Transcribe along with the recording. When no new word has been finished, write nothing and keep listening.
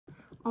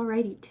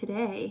Alrighty,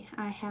 today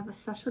I have a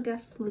special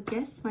guest,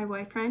 Lucas, my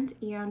boyfriend,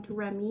 and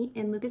Remy,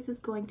 and Lucas is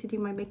going to do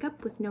my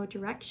makeup with no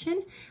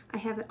direction. I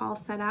have it all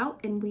set out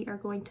and we are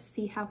going to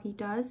see how he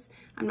does.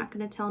 I'm not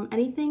going to tell him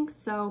anything,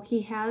 so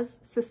he has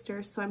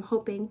sisters, so I'm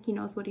hoping he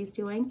knows what he's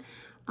doing,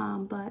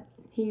 but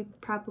he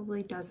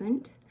probably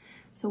doesn't,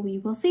 so we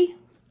will see.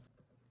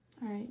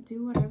 Alright,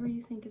 do whatever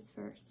you think is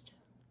first.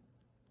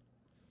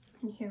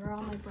 And here are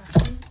all my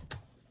brushes, so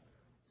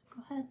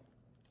go ahead.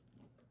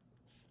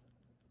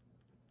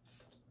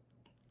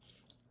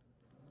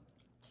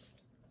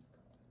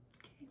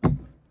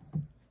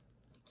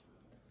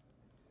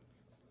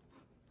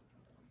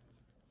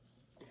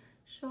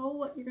 Show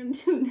what you're gonna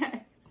do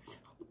next.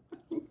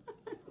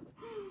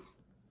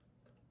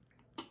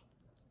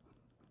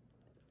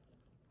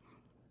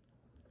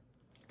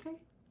 Okay.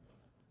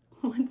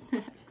 What's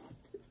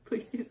next?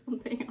 Please do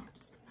something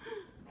else.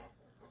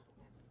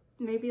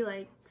 Maybe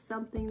like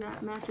something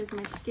that matches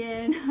my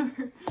skin,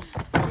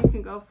 or you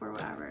can go for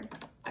whatever.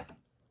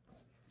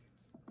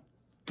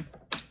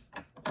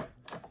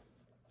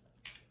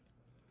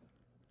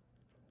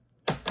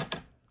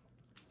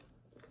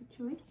 Good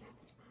choice.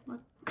 What?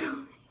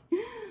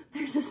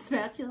 There's a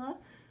spatula.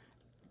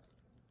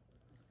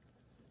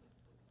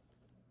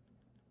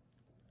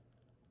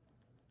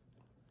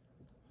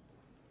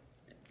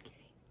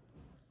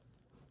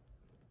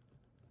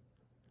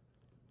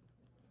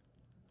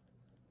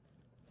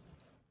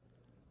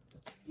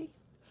 Okay.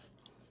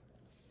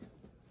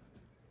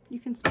 You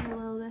can spray a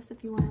little of this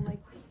if you want to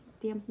like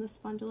dampen the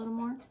sponge a little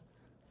more.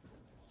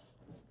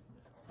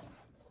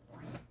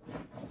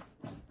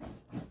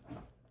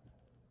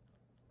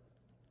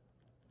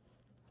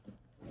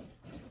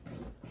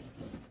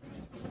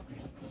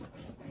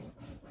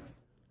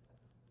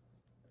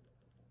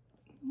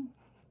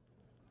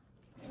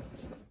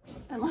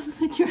 I love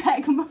the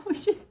drag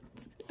motions.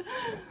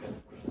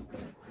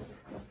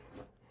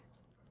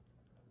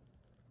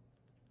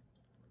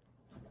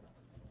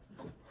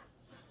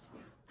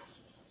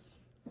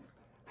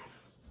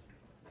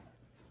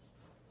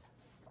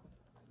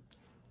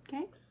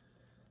 Okay.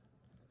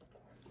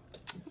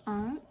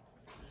 Alright.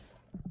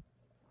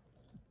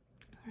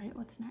 Alright,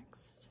 what's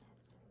next?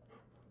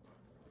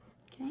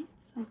 Okay,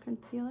 some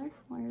concealer.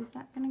 Where is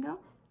that gonna go?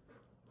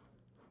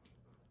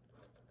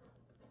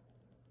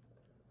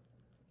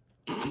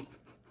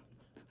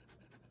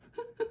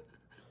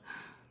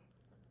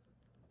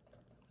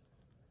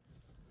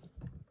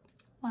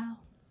 Wow,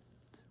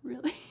 it's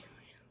really,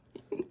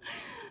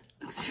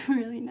 looks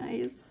really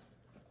nice.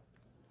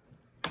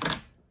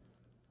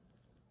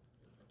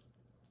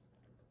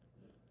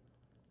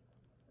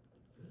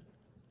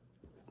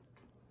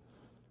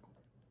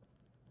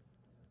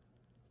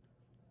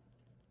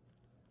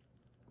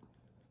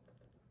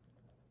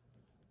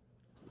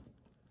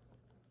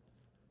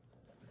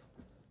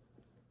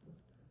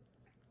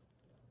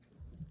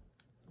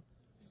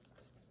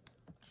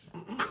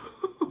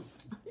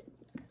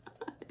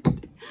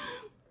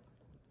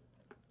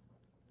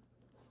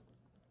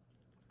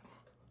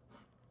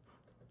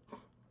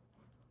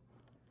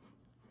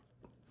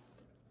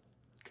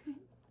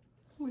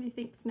 What do you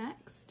think's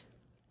next?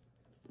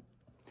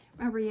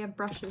 Remember, you have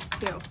brushes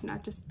too,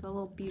 not just the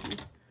little beauty.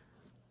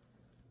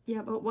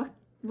 Yeah, but what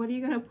are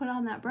you gonna put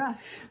on that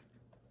brush?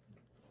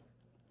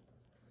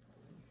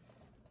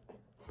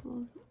 A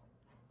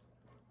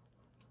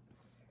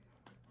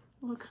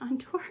little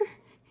contour.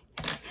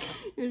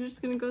 You're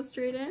just gonna go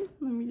straight in?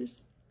 Let me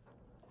just.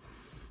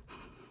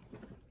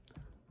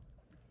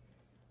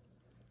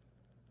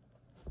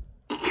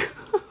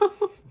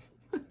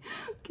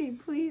 Okay,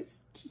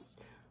 please just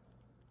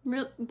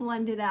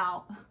blend it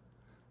out.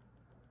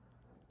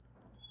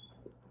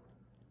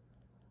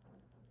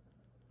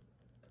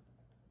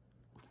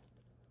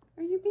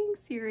 Are you being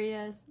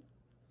serious,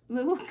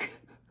 Luke?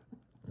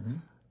 Mm-hmm.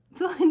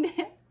 Blend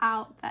it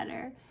out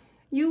better.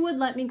 You would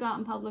let me go out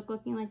in public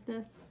looking like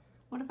this?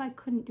 What if I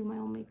couldn't do my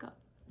own makeup?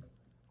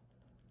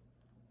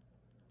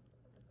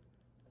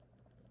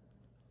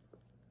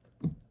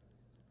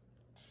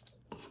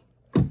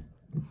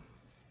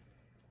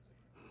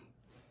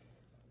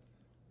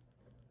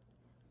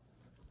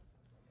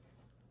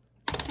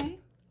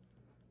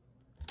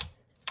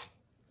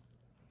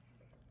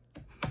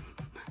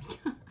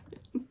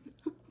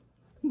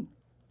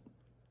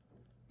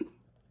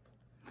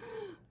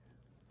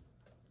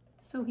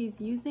 So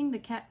he's using the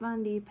Kat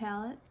Von D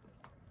palette,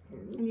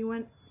 and he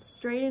went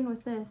straight in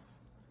with this,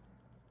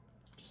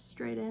 just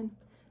straight in.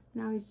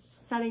 Now he's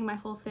setting my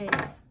whole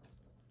face.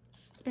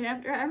 And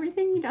after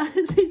everything he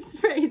does, he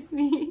sprays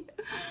me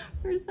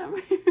for some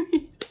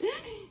reason.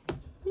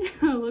 Yeah,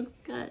 it looks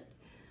good.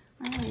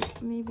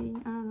 Alright, maybe,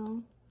 I don't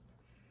know.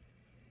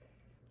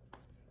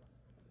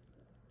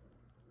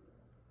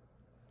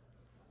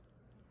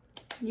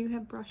 You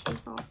have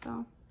brushes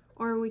also.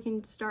 Or we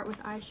can start with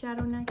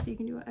eyeshadow next. You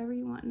can do whatever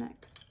you want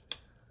next.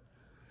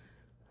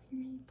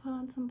 You're gonna put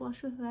on some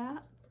blush with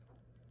that.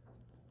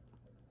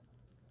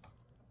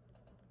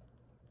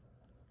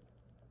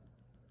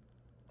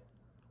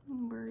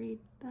 I'm worried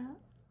that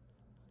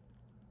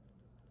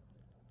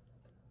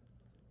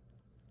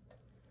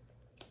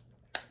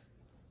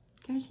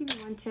Can I just give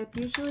you one tip?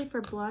 Usually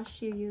for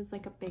blush, you use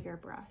like a bigger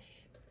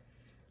brush.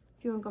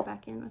 If you want to go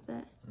back in with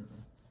it.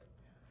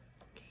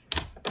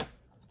 Okay.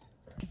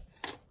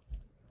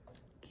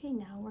 Okay,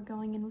 now we're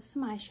going in with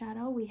some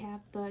eyeshadow. We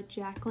have the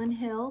Jaclyn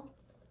Hill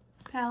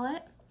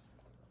palette.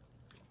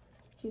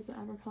 Choose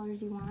whatever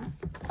colors you want.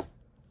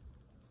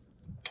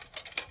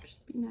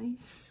 Just be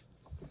nice.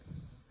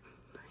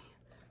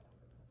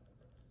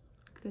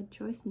 Good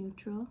choice,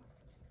 neutral.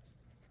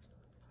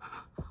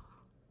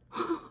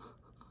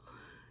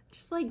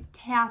 Just like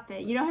tap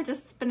it. You don't have to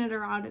spin it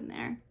around in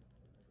there.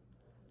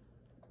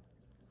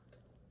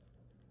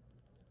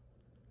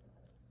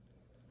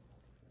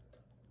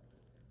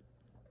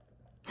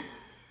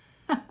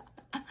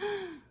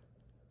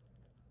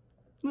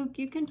 Luke,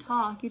 you can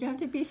talk. You don't have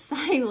to be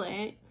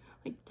silent.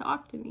 Like,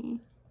 talk to me.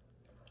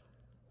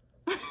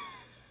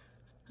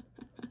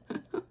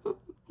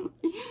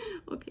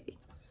 Okay.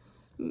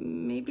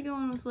 Maybe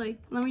going with like,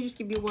 let me just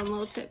give you one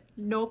little tip.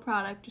 No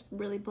product, just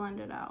really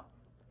blend it out.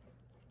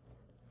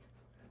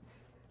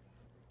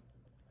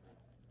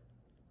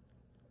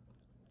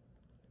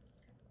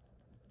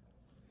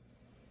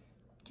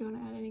 Do you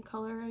want to add any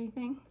color or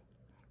anything?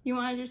 You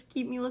want to just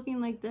keep me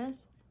looking like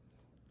this?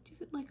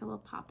 Do like a little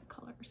pop of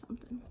color or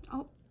something.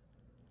 Oh.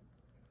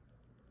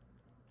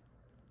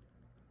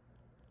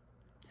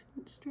 Just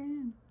went straight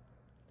in.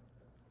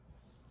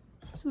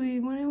 So we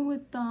went in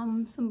with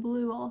some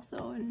blue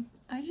also, and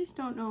I just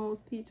don't know if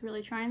he's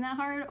really trying that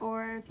hard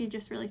or if he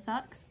just really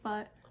sucks,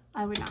 but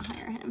I would not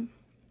hire him.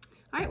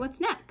 All right, what's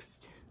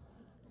next?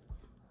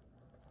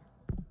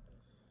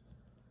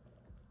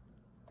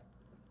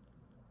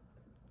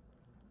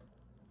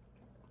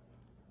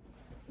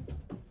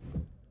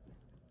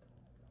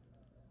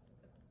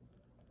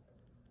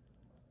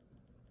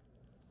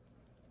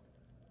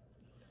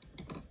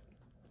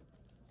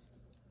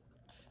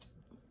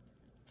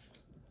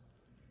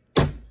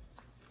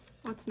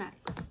 What's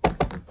next?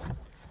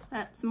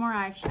 That's some more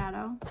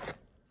eyeshadow.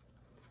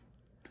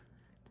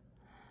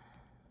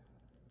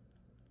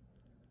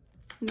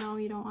 No,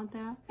 you don't want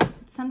that.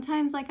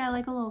 Sometimes like I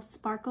like a little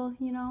sparkle,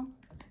 you know?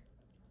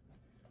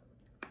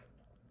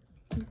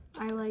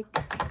 I like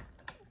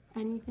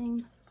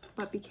anything,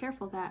 but be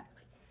careful, that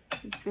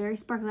is very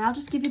sparkly. I'll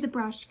just give you the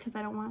brush because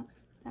I don't want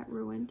that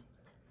ruined.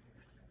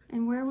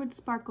 And where would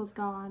sparkles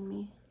go on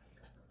me?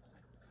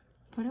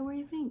 Put it where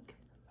you think.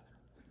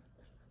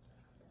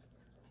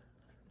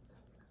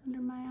 Under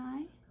my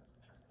eye.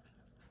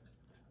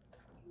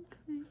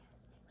 Okay.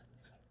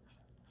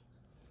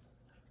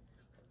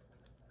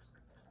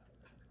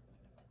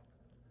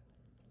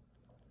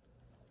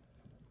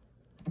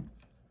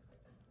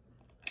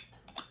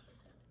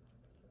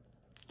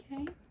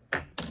 Okay,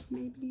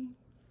 maybe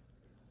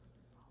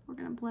we're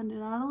gonna blend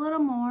it out a little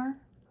more.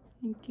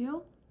 Thank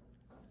you.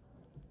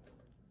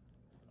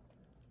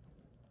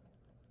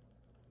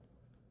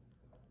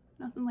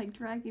 Nothing like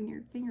dragging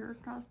your finger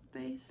across the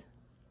face.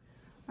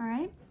 All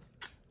right,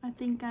 I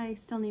think I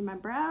still need my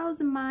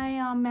brows and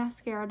my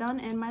mascara done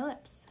and my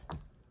lips.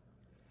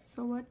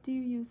 So what do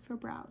you use for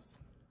brows?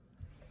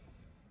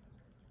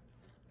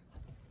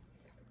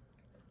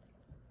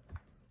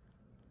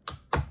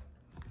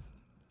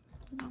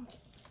 No.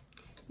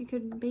 You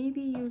could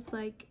maybe use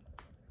like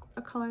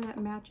a color that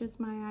matches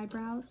my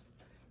eyebrows.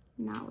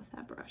 Not with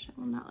that brush, I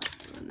will not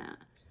like doing that.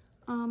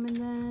 And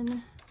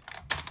then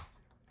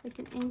like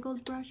an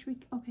angled brush,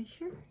 okay,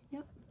 sure,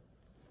 yep.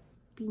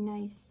 Be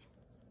nice.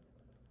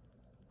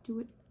 Do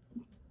it,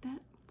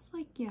 that's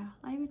like, yeah,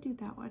 I would do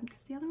that one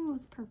because the other one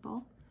was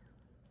purple.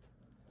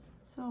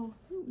 So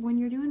when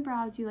you're doing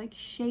brows, you like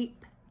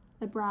shape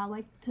the brow,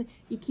 like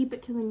you keep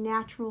it to the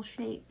natural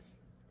shape.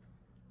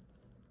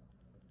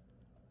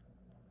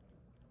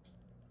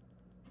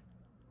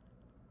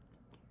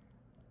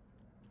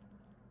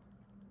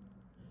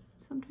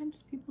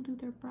 Sometimes people do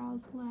their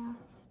brows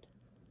last,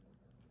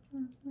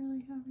 or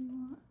really however you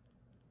want.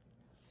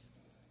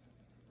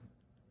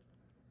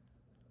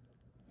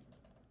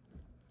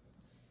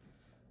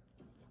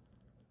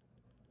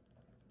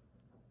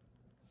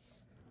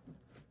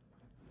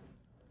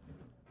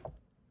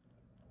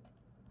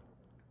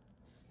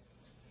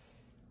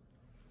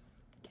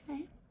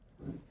 Okay.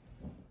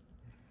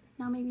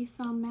 Now maybe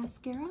some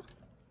mascara.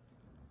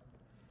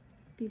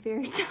 Be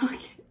very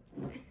delicate.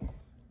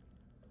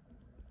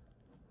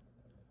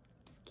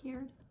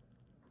 Scared.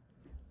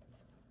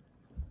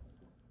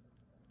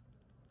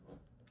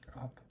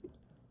 Up.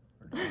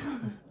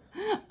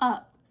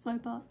 Up.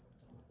 Swipe up.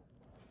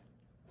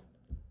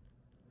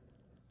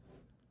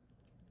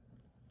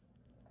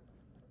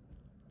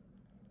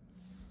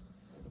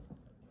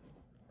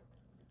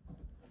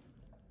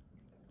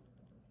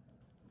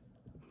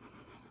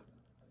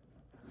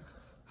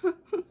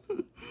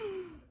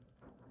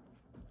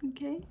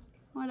 Okay,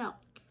 what else?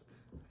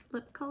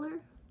 Lip color.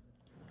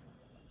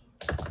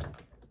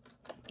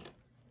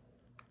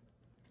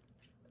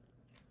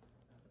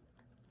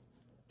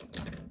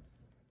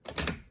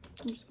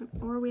 I'm just gonna,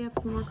 or we have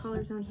some more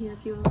colors on here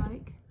if you would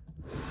like.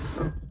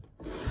 You're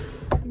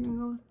gonna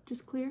go with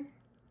just clear?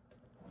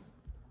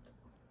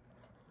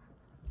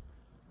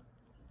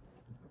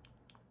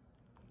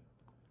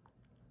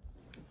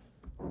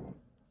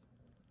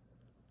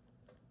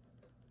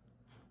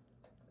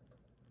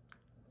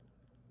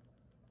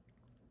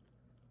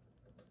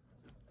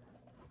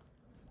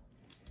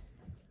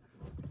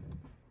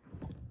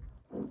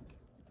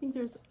 think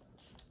there's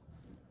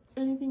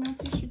anything else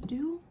you should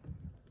do?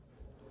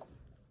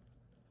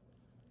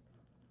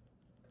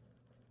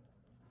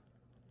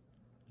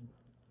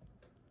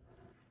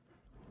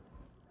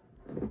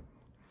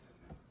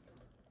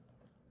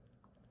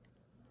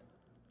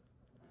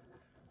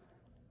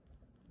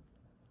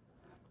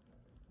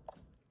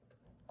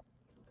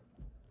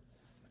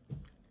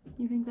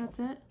 You think that's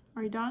it?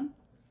 Are you done?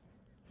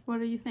 What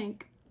do you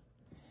think?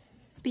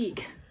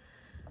 Speak.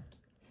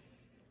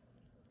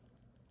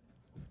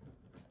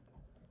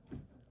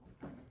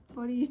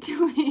 What are you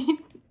doing?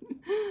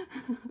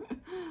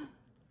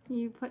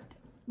 You put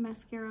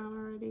mascara on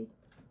already.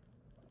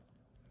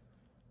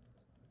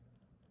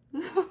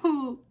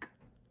 Look.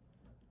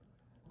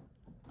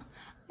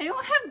 I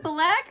don't have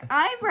black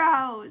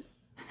eyebrows.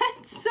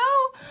 That's so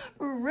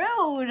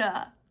rude.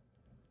 I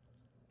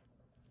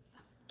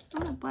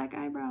don't have black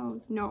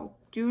eyebrows. No,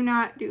 do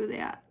not do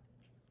that.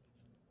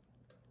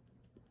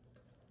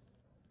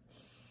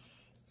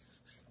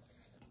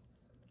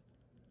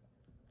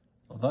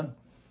 All done.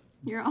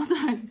 You're all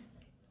done.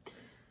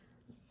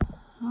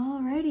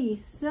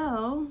 Alrighty,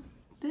 so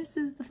this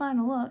is the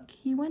final look.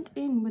 He went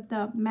in with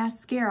the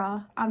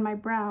mascara on my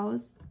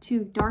brows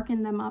to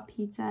darken them up,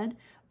 he said,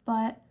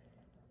 but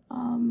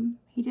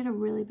he did a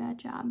really bad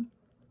job,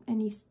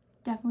 and he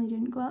definitely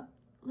didn't go up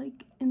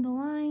like in the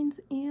lines,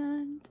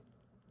 and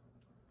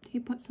he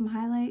put some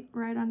highlight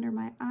right under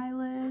my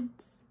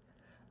eyelids.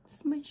 This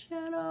is my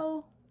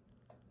shadow.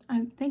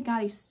 Thank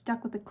God he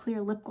stuck with a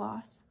clear lip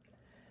gloss.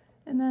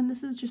 And then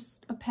this is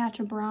just a patch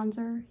of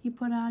bronzer he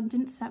put on.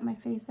 Didn't set my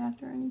face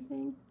after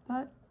anything,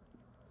 but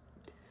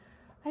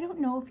I don't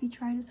know if he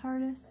tried his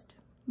hardest.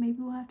 Maybe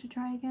we'll have to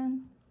try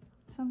again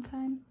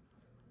sometime.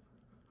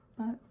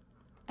 But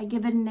I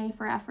give it an A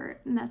for effort,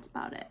 and that's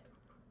about it.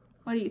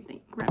 What do you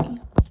think, Remy?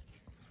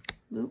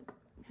 Luke,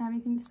 have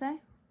anything to say?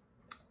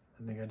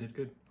 I think I did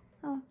good.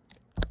 Oh,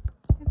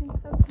 I think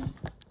so too.